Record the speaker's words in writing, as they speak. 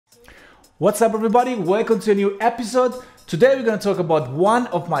What's up everybody, welcome to a new episode. Today we're gonna talk about one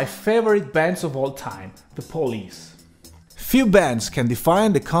of my favorite bands of all time, The Police. Few bands can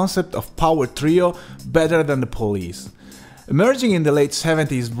define the concept of power trio better than The Police. Emerging in the late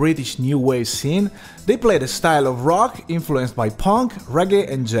 70s British new wave scene, they played a style of rock influenced by punk,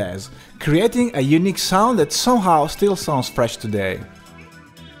 reggae and jazz, creating a unique sound that somehow still sounds fresh today.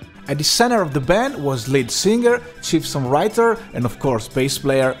 At the center of the band was lead singer, chief songwriter and of course bass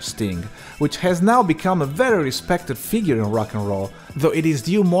player Sting, which has now become a very respected figure in rock and roll, though it is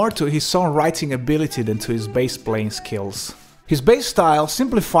due more to his songwriting ability than to his bass playing skills. His bass style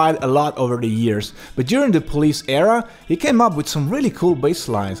simplified a lot over the years, but during the Police era, he came up with some really cool bass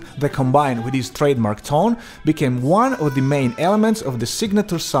lines that combined with his trademark tone became one of the main elements of the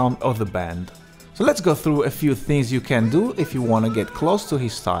signature sound of the band. So let's go through a few things you can do if you want to get close to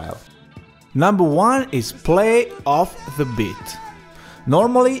his style. Number 1 is play off the beat.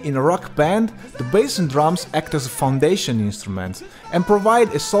 Normally, in a rock band, the bass and drums act as foundation instruments and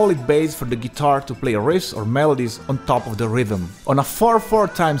provide a solid base for the guitar to play riffs or melodies on top of the rhythm. On a 4/4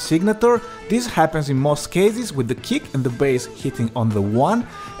 time signature, this happens in most cases with the kick and the bass hitting on the 1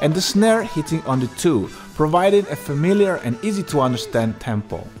 and the snare hitting on the 2, providing a familiar and easy to understand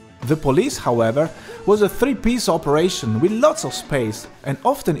tempo. The Police, however, was a 3-piece operation with lots of space, and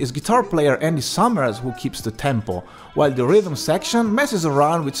often is guitar player Andy Summers who keeps the tempo, while the rhythm section messes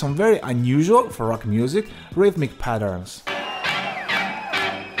around with some very unusual, for rock music, rhythmic patterns.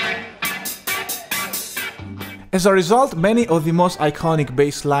 As a result, many of the most iconic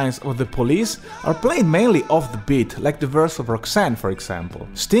bass lines of The Police are played mainly off the beat, like the verse of Roxanne for example.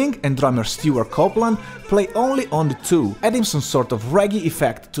 Sting and drummer Stuart Copeland play only on the 2, adding some sort of reggae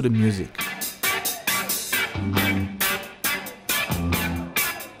effect to the music.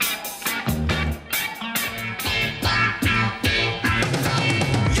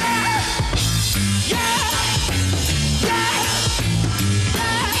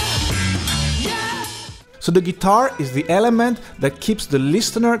 So the guitar is the element that keeps the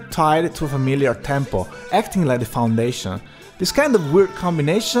listener tied to a familiar tempo, acting like the foundation. This kind of weird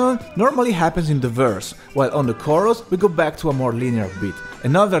combination normally happens in the verse, while on the chorus we go back to a more linear beat.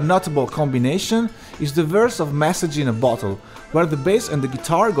 Another notable combination is the verse of Message in a Bottle, where the bass and the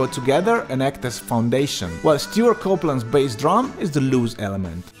guitar go together and act as foundation, while Stuart Copeland's bass drum is the loose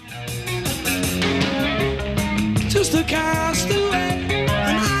element. Just a castaway,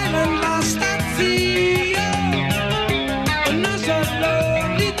 an island lost at sea.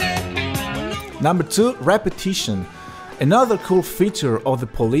 Number 2, repetition. Another cool feature of The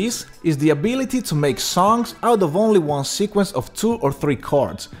Police is the ability to make songs out of only one sequence of 2 or 3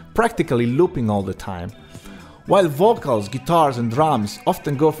 chords, practically looping all the time. While vocals, guitars and drums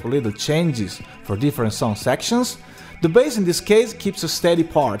often go for little changes for different song sections, the bass in this case keeps a steady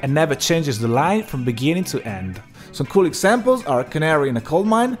part and never changes the line from beginning to end. Some cool examples are Canary in a Coal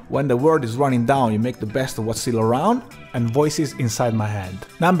Mine, When the World is Running Down you make the best of what's still around, and Voices Inside My Head.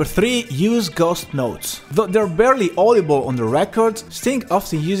 Number 3, use ghost notes. Though they're barely audible on the records, Sting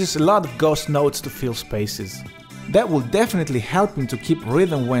often uses a lot of ghost notes to fill spaces. That will definitely help him to keep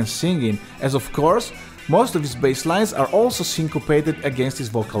rhythm when singing, as of course, most of his bass lines are also syncopated against his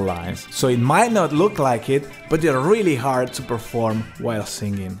vocal lines. So it might not look like it, but they're really hard to perform while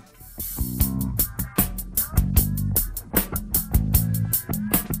singing.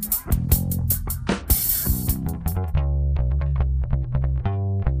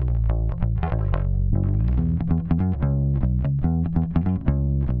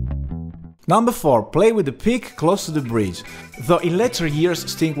 Number 4, play with the pick close to the bridge. Though in later years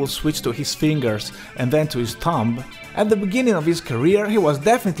Sting will switch to his fingers and then to his thumb, at the beginning of his career he was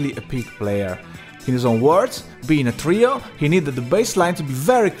definitely a pick player. In his own words, being a trio, he needed the bass line to be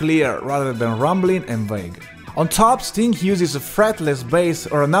very clear rather than rumbling and vague. On top, Sting uses a fretless bass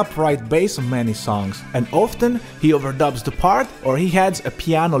or an upright bass on many songs, and often he overdubs the part or he adds a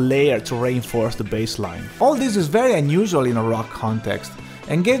piano layer to reinforce the bass line. All this is very unusual in a rock context,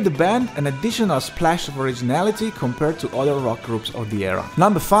 and gave the band an additional splash of originality compared to other rock groups of the era.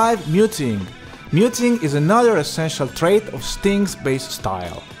 Number 5, muting. Muting is another essential trait of Sting's bass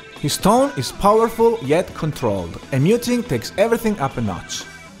style. His tone is powerful yet controlled, and muting takes everything up a notch.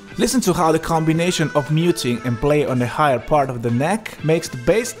 Listen to how the combination of muting and play on the higher part of the neck makes the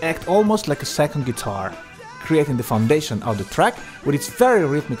bass act almost like a second guitar, creating the foundation of the track with its very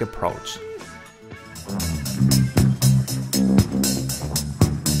rhythmic approach.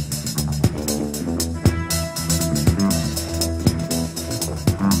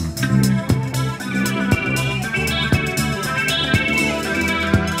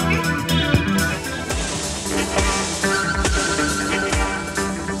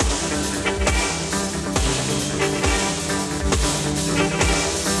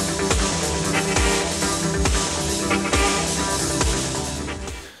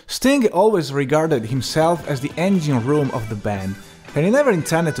 Sting always regarded himself as the engine room of the band, and he never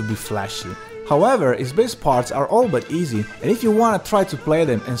intended to be flashy. However, his bass parts are all but easy, and if you wanna try to play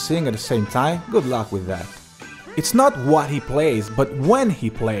them and sing at the same time, good luck with that. It's not what he plays, but when he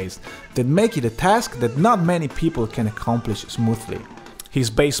plays, that make it a task that not many people can accomplish smoothly.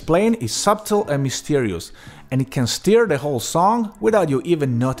 His bass playing is subtle and mysterious, and it can steer the whole song without you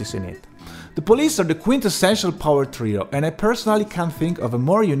even noticing it. The Police are the quintessential power trio, and I personally can't think of a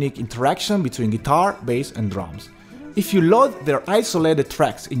more unique interaction between guitar, bass and drums. If you load their isolated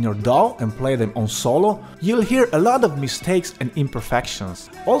tracks in your DAW and play them on solo, you'll hear a lot of mistakes and imperfections,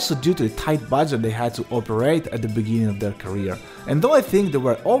 also due to the tight budget they had to operate at the beginning of their career. And though I think they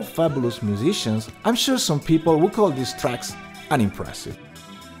were all fabulous musicians, I'm sure some people would call these tracks unimpressive.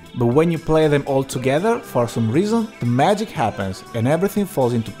 But when you play them all together, for some reason, the magic happens and everything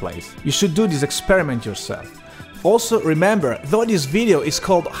falls into place. You should do this experiment yourself. Also remember, though this video is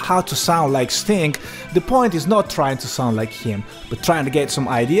called How to Sound Like Sting, the point is not trying to sound like him, but trying to get some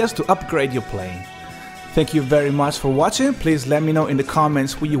ideas to upgrade your playing. Thank you very much for watching, please let me know in the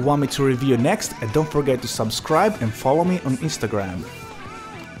comments who you want me to review next, and don't forget to subscribe and follow me on Instagram.